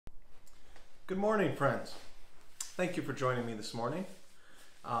Good morning, friends. Thank you for joining me this morning.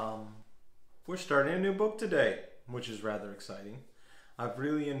 We're starting a new book today, which is rather exciting. I've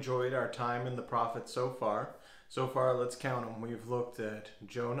really enjoyed our time in the prophets so far. So far, let's count them. We've looked at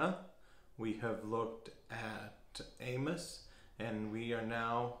Jonah, we have looked at Amos, and we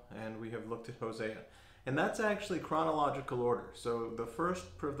have looked at Hosea. And that's actually chronological order. So the first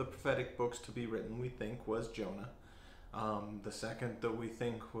of the prophetic books to be written, we think, was Jonah. The second that we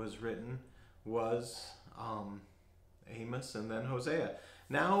think was written was Amos, and then Hosea.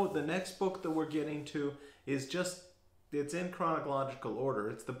 Now the next book that we're getting to is it's in chronological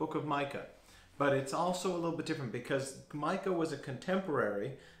order. It's the book of Micah. But it's also a little bit different because Micah was a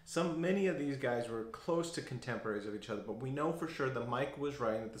contemporary. Many of these guys were close to contemporaries of each other, but we know for sure that Micah was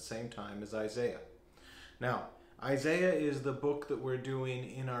writing at the same time as Isaiah. Now, Isaiah is the book that we're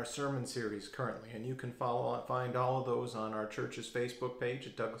doing in our sermon series currently, and you can find all of those on our church's Facebook page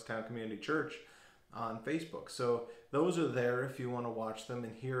at Douglastown Community Church on Facebook. So those are there if you want to watch them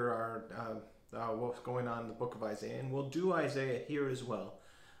and hear our what's going on in the book of Isaiah. And we'll do Isaiah here as well.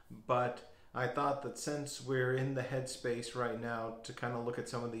 But I thought that since we're in the headspace right now to kind of look at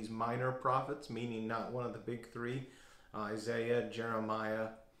some of these minor prophets, meaning not one of the big three, Isaiah, Jeremiah,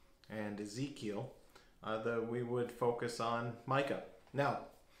 and Ezekiel, that we would focus on Micah. Now,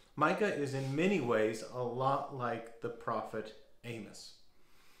 Micah is in many ways a lot like the prophet Amos.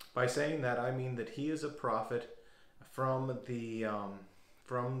 By saying that, I mean that he is a prophet from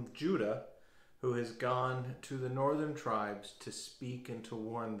Judah who has gone to the northern tribes to speak and to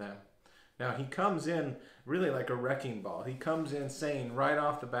warn them. Now, he comes in really like a wrecking ball. He comes in saying right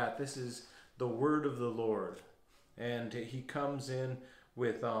off the bat, this is the word of the Lord. And he comes in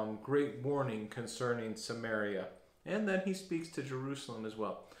with great warning concerning Samaria. And then he speaks to Jerusalem as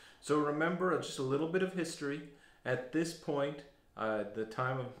well. So remember just a little bit of history. At this point, the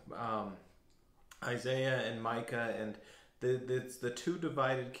time of Isaiah and Micah, and it's the two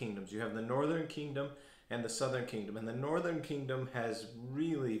divided kingdoms. You have the northern kingdom and the southern kingdom. And the northern kingdom has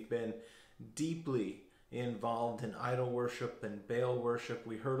really been deeply involved in idol worship and Baal worship.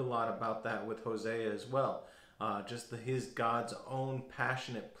 We heard a lot about that with Hosea as well. His God's own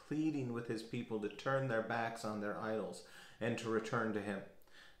passionate pleading with his people to turn their backs on their idols and to return to him.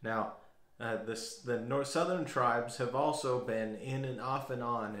 Now, the southern tribes have also been in and off and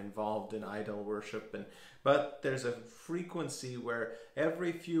on involved in idol worship, but there's a frequency where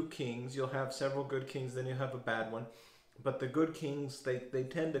every few kings, you'll have several good kings, then you'll have a bad one, but the good kings, they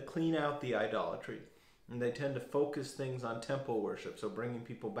tend to clean out the idolatry, and they tend to focus things on temple worship, so bringing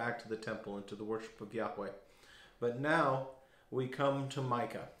people back to the temple and to the worship of Yahweh. But now we come to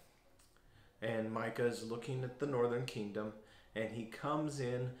Micah, and Micah is looking at the northern kingdom, and he comes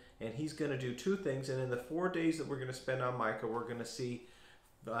in and he's going to do two things. And in the 4 days that we're going to spend on Micah, we're going to see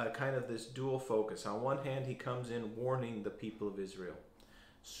kind of this dual focus. On one hand, he comes in warning the people of Israel,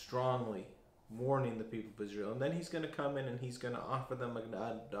 strongly warning the people of Israel. And then he's going to come in and he's going to offer them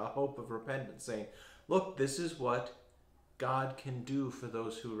a hope of repentance, saying, look, this is what God can do for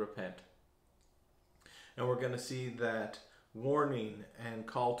those who repent. And we're going to see that warning and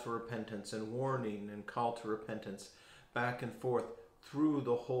call to repentance and warning and call to repentance back and forth through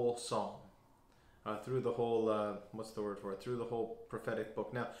the whole psalm, through the whole, through the whole prophetic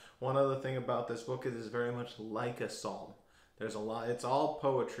book. Now, one other thing about this book is it's very much like a psalm. There's a lot, it's all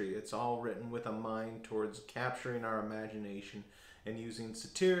poetry. It's all written with a mind towards capturing our imagination and using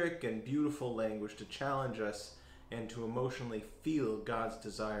satiric and beautiful language to challenge us and to emotionally feel God's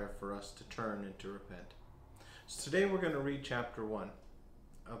desire for us to turn and to repent. So today we're going to read chapter 1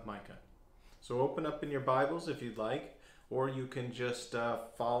 of Micah. So open up in your Bibles if you'd like, or you can just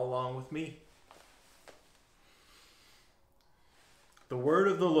follow along with me. The word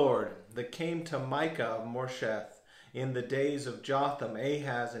of the Lord that came to Micah of Morsheth in the days of Jotham,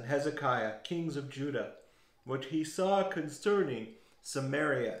 Ahaz, and Hezekiah, kings of Judah, which he saw concerning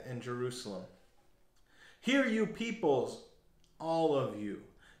Samaria and Jerusalem. Hear, you peoples, all of you.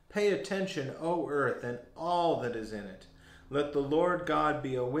 Pay attention, O earth, and all that is in it. Let the Lord God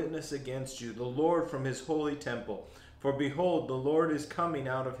be a witness against you, the Lord from his holy temple. For behold, the Lord is coming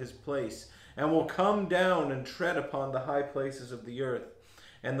out of his place, and will come down and tread upon the high places of the earth.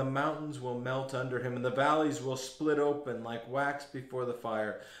 And the mountains will melt under him, and the valleys will split open like wax before the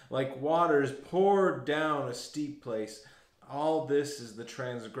fire, like waters poured down a steep place. All this is the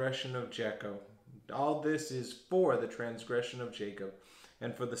transgression of Jacob. All this is for the transgression of Jacob,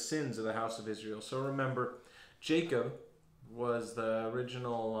 and for the sins of the house of Israel. So remember, Jacob was the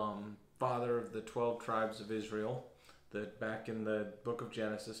original father of the 12 tribes of Israel, back in the book of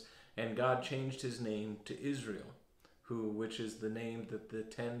Genesis, and God changed his name to Israel, which is the name that the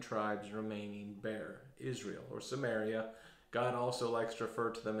 10 tribes remaining bear, Israel or Samaria. God also likes to refer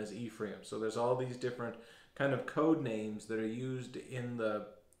to them as Ephraim. So there's all these different kind of code names that are used in the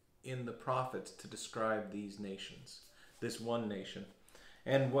prophets to describe these nations, this one nation.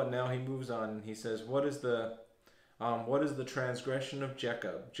 And what now he moves on and he says, what is the transgression of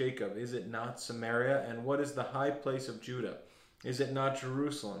Jacob? Is it not Samaria? And what is the high place of Judah? Is it not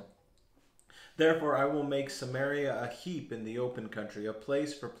Jerusalem? Therefore I will make Samaria a heap in the open country, a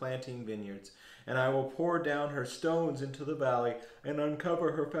place for planting vineyards. And I will pour down her stones into the valley and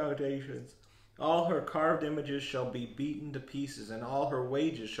uncover her foundations. All her carved images shall be beaten to pieces, and all her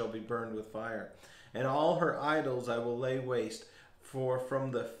wages shall be burned with fire. And all her idols I will lay waste, for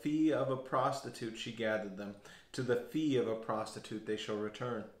from the fee of a prostitute she gathered them. To the fee of a prostitute they shall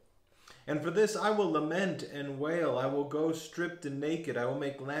return. And for this I will lament and wail. I will go stripped and naked. I will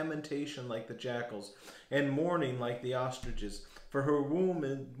make lamentation like the jackals, and mourning like the ostriches. For her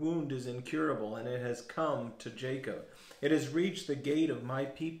wound is incurable, and it has come to Jacob. It has reached the gate of my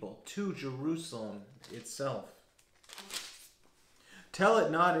people, to Jerusalem itself. Tell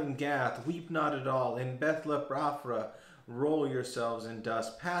it not in Gath, weep not at all. In Beth-le-Rapha, roll yourselves in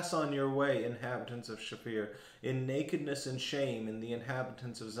dust. Pass on your way, inhabitants of Shaphir. In nakedness and shame, in the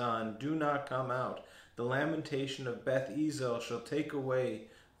inhabitants of Zan, do not come out. The lamentation of Beth-Ezel shall take away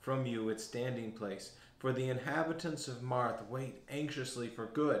from you its standing place. For the inhabitants of Marth wait anxiously for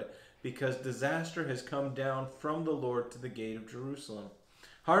good, because disaster has come down from the Lord to the gate of Jerusalem.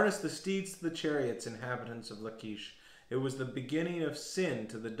 Harness the steeds to the chariots, inhabitants of Lachish. It was the beginning of sin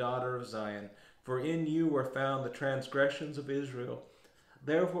to the daughter of Zion, for in you were found the transgressions of Israel.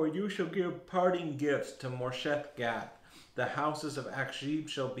 Therefore you shall give parting gifts to Morsheth Gath. The houses of Akshib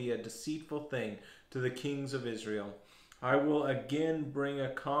shall be a deceitful thing to the kings of Israel. I will again bring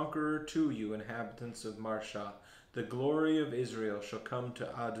a conqueror to you, inhabitants of Marshah. The glory of Israel shall come to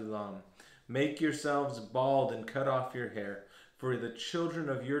Adullam. Make yourselves bald and cut off your hair. For the children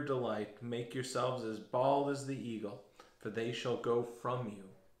of your delight, make yourselves as bald as the eagle, for they shall go from you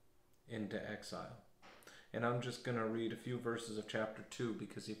into exile. And I'm just going to read a few verses of chapter 2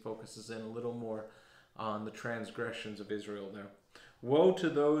 because he focuses in a little more on the transgressions of Israel there. Woe to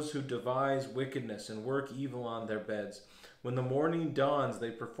those who devise wickedness and work evil on their beds. When the morning dawns,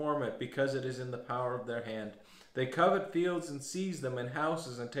 they perform it because it is in the power of their hand. They covet fields and seize them, and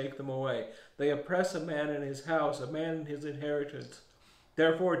houses and take them away. They oppress a man in his house, a man in his inheritance.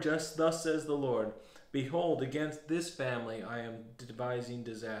 Therefore, just thus says the Lord, behold, against this family I am devising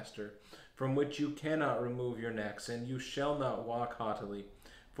disaster, from which you cannot remove your necks, and you shall not walk haughtily.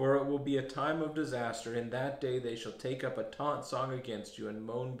 For it will be a time of disaster. In that day they shall take up a taunt song against you and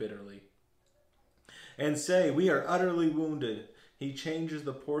moan bitterly, and say, we are utterly wounded. He changes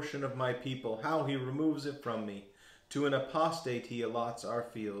the portion of my people, how he removes it from me. To an apostate he allots our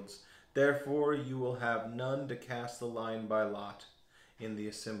fields. Therefore you will have none to cast the line by lot in the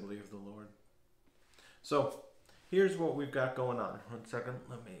assembly of the Lord. So here's what we've got going on. 1 second,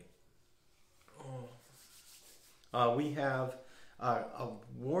 let me... we have a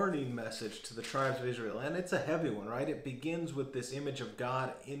warning message to the tribes of Israel, and it's a heavy one, right? It begins with this image of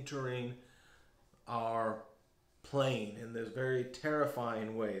God entering our plain in this very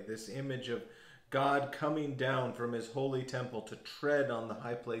terrifying way. This image of God coming down from his holy temple to tread on the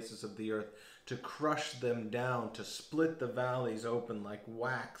high places of the earth, to crush them down, to split the valleys open like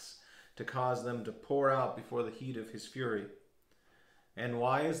wax, to cause them to pour out before the heat of his fury. And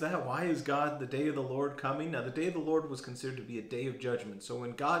why is that? Why is God, the day of the Lord, coming? Now, the day of the Lord was considered to be a day of judgment. So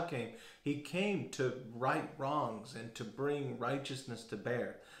when God came, he came to right wrongs and to bring righteousness to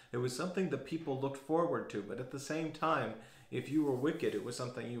bear. It was something that people looked forward to, but at the same time, if you were wicked, it was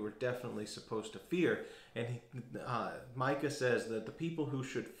something you were definitely supposed to fear. And Micah says that the people who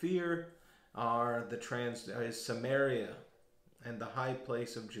should fear is Samaria and the high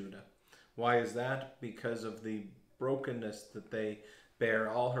place of Judah. Why is that? Because of the brokenness that they bear.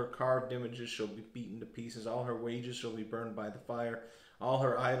 All her carved images shall be beaten to pieces. All her wages shall be burned by the fire. All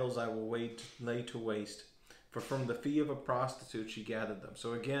her idols I will lay to waste. For from the fee of a prostitute she gathered them.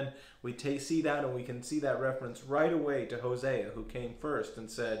 So again, we see that, and we can see that reference right away to Hosea, who came first and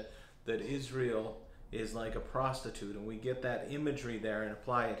said that Israel is like a prostitute. And we get that imagery there and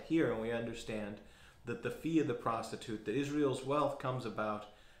apply it here, and we understand that the fee of the prostitute, that Israel's wealth comes about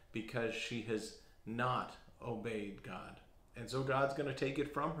because she has not obeyed God. And so God's going to take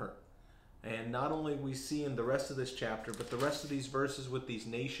it from her. And not only we see in the rest of this chapter, but the rest of these verses with these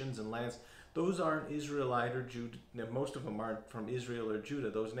nations and lands, those aren't Israelite or Judah. Most of them aren't from Israel or Judah.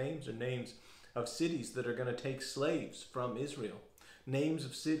 Those names are names of cities that are going to take slaves from Israel. names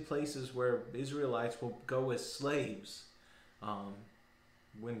of places where Israelites will go as slaves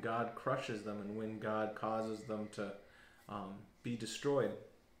when God crushes them and when God causes them to be destroyed.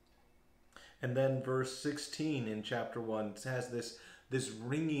 And then verse 16 in chapter 1 has this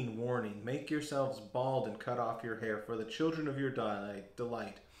ringing warning. Make yourselves bald and cut off your hair, for the children of your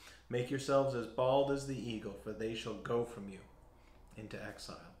delight. Make yourselves as bald as the eagle, for they shall go from you into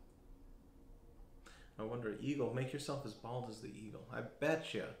exile. I wonder, eagle, make yourself as bald as the eagle. I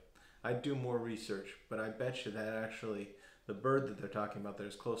bet you, I'd do more research, but I bet you that actually the bird that they're talking about there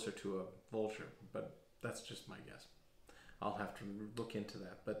is closer to a vulture, but that's just my guess. I'll have to look into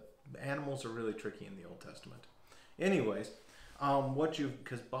that. But animals are really tricky in the Old Testament. Anyways,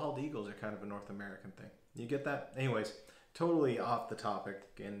 because bald eagles are kind of a North American thing. You get that? Anyways, totally off the topic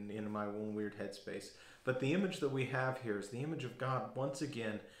and in my own weird headspace. But the image that we have here is the image of God once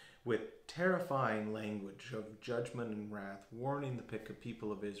again with terrifying language of judgment and wrath, warning the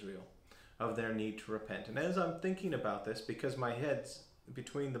people of Israel of their need to repent. And as I'm thinking about this, because my head's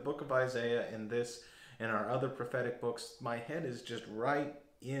between the book of Isaiah and this and our other prophetic books, my head is just right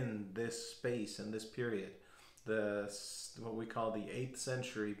in this space and this period, what we call the 8th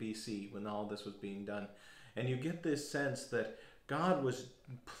century BC, when all this was being done. And you get this sense that God was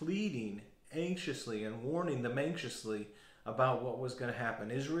pleading anxiously and warning them anxiously about what was going to happen.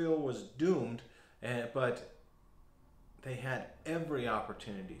 Israel was doomed, but they had every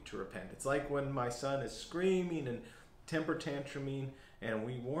opportunity to repent. It's like when my son is screaming and temper tantruming, and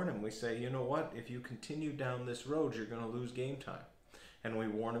we warn him. We say, you know what? If you continue down this road, you're going to lose game time. And we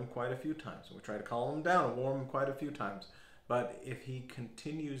warn him quite a few times. We try to calm him down and warn him quite a few times. But if he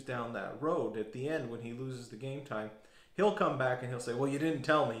continues down that road, at the end, when he loses the game time, he'll come back and he'll say, well, you didn't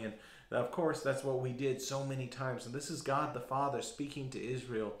tell me. And of course, that's what we did so many times. And this is God the Father speaking to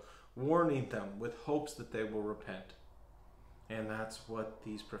Israel, warning them with hopes that they will repent. And that's what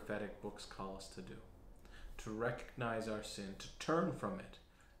these prophetic books call us to do. To recognize our sin, to turn from it,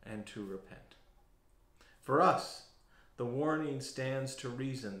 and to repent. For us, the warning stands to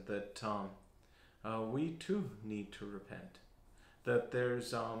reason that we too need to repent. That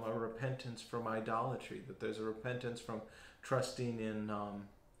there's a repentance from idolatry, that there's a repentance from trusting in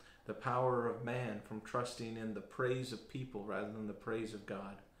the power of man, from trusting in the praise of people rather than the praise of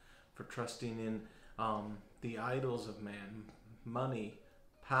God, for trusting in the idols of man, money,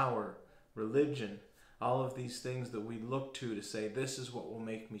 power, religion, all of these things that we look to say, this is what will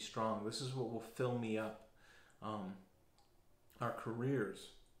make me strong, this is what will fill me up. Our careers,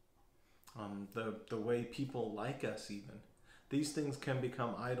 the way people like us even. These things can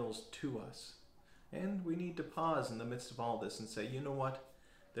become idols to us. And we need to pause in the midst of all this and say, you know what?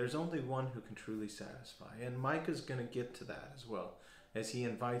 There's only one who can truly satisfy. And Micah's going to get to that as well, as he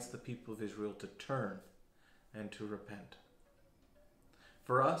invites the people of Israel to turn and to repent.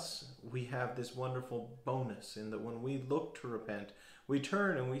 For us, we have this wonderful bonus in that when we look to repent, we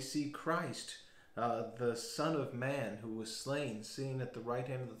turn and we see Christ, the Son of Man who was slain, sitting at the right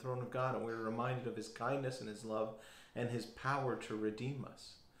hand of the throne of God, and we're reminded of his kindness and his love and his power to redeem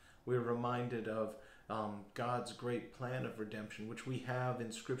us. We're reminded of God's great plan of redemption, which we have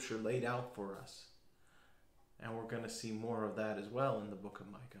in Scripture laid out for us. And we're going to see more of that as well in the book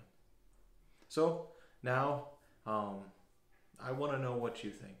of Micah. So now, I want to know what you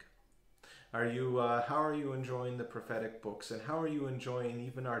think. How are you enjoying the prophetic books, and how are you enjoying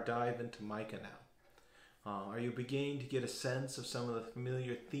even our dive into Micah now? Are you beginning to get a sense of some of the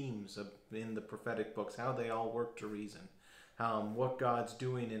familiar themes in the prophetic books, how they all work to reason, what God's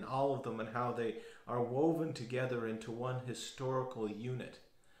doing in all of them, and how they are woven together into one historical unit?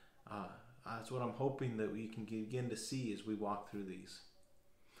 That's what I'm hoping that we can begin to see as we walk through these.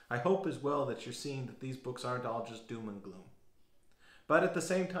 I hope as well that you're seeing that these books aren't all just doom and gloom. But at the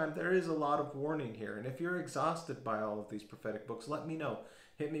same time, there is a lot of warning here. And if you're exhausted by all of these prophetic books, let me know.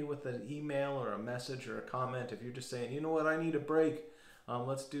 Hit me with an email or a message or a comment. If you're just saying, you know what, I need a break.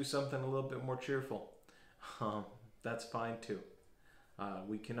 Let's do something a little bit more cheerful. That's fine too.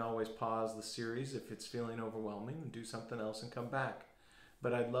 We can always pause the series if it's feeling overwhelming and do something else and come back.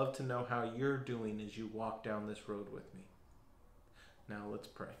 But I'd love to know how you're doing as you walk down this road with me. Now let's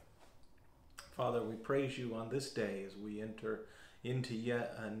pray. Father, we praise you on this day as we enter into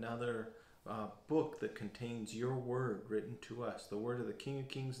yet another book that contains your word written to us, the word of the King of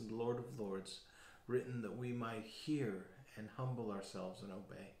Kings and the Lord of Lords, written that we might hear and humble ourselves and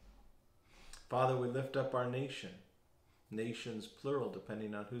obey. Father, we lift up our nation, nations plural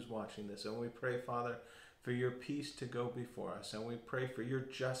depending on who's watching this, and we pray, Father, for your peace to go before us, and we pray for your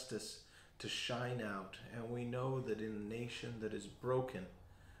justice to shine out. And we know that in a nation that is broken,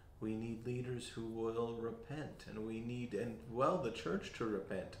 We need leaders who will repent, and we need, the church to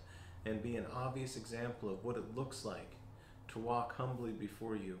repent and be an obvious example of what it looks like to walk humbly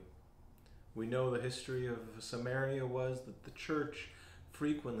before you. We know the history of Samaria was that the church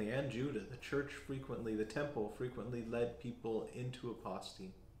frequently, and Judah, the temple frequently led people into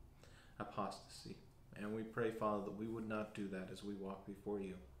apostasy. And we pray, Father, that we would not do that as we walk before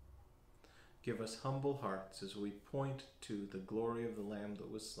you. Give us humble hearts as we point to the glory of the Lamb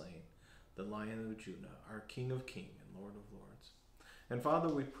that was slain, the Lion of Judah, our King of Kings and Lord of Lords. And Father,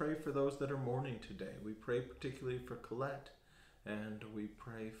 we pray for those that are mourning today. We pray particularly for Colette, and we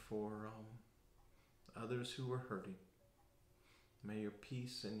pray for others who are hurting. May your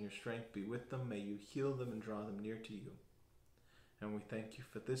peace and your strength be with them. May you heal them and draw them near to you. And we thank you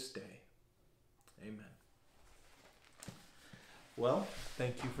for this day. Amen. Well,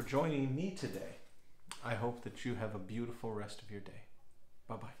 thank you for joining me today. I hope that you have a beautiful rest of your day.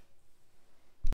 Bye-bye.